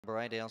Number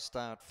 8, our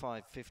start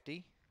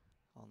 550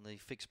 on the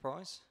fixed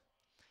price,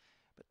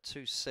 but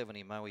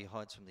 270 Maui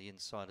Heights from the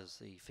inside as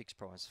the fixed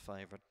price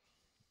favourite.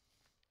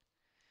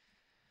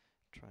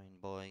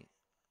 Trained by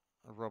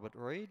Robert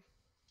Reid.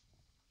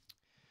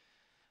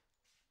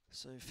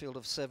 So field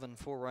of 7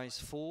 for race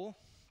 4.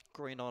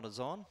 Green Honours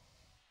on.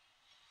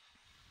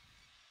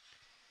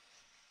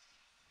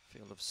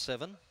 Field of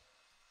 7.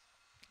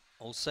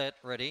 All set,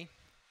 ready.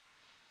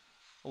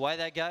 Away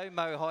they go.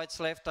 Maui Heights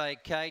left,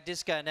 okay.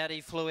 Disco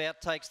Natty flew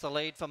out, takes the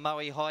lead for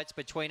Maui Heights.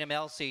 Between them,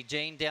 Elsie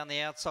Jean down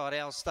the outside,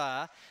 Our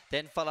Star.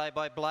 Then followed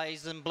by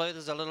Blazing Blue.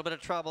 There's a little bit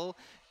of trouble.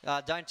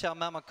 Don't Tell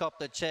Mama cop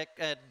the check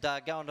and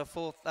going to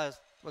fourth.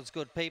 Was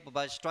Good People,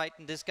 but straight,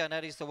 and Disco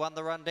Natty's the one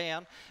to run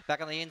down.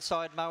 Back on the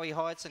inside, Maui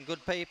Heights and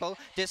Good People.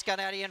 Disco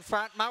Natty in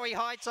front. Maui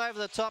Heights over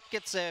the top,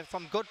 gets there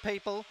from Good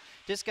People.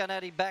 Disco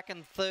Natty back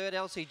in third.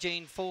 Elsie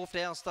Jean fourth.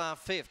 Our Star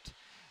fifth.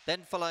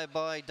 Then followed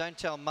by Don't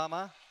Tell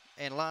Mama.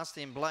 And last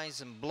in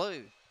Blazing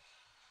Blue.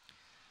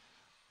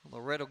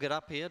 The red will get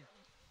up here.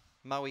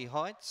 Maui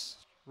Heights.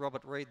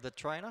 Robert Reid, the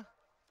trainer.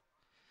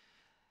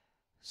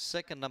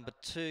 Second, number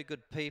 2,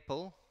 Good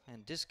People.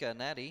 And Disco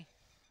Natty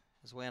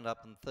has wound up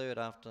in third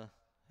after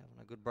having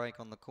a good break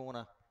on the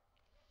corner.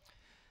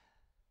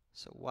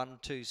 So 1,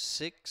 2,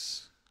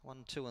 6. 1,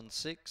 2 and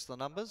 6, the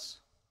numbers.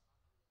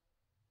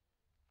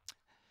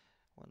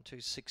 1, 2,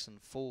 6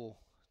 and 4.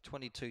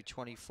 22,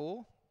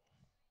 24.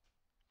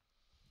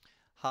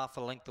 Half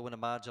a length to win a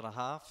margin, a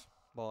half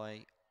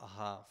by a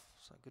half.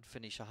 So good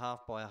finish, a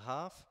half by a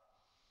half.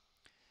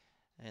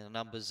 And the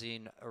numbers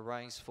in a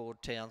race for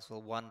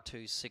Townsville, 1,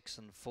 2, 6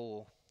 and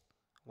 4.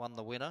 Won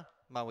the winner,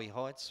 Maui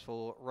Heights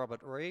for Robert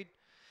Reid.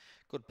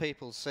 Good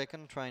People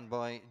second, trained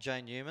by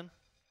Jane Newman.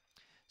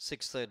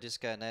 6th, third,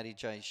 Disco Natty,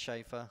 Jay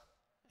Schaefer.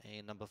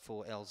 And number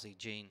 4, Elsie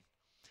Jean.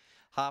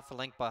 Half a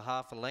length by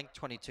half a length,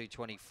 22,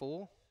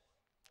 24.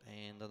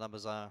 And the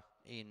numbers are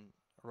in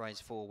race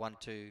 4, 1,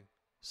 2,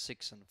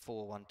 6 and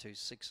 4, 1, 2,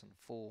 6 and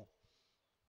 4.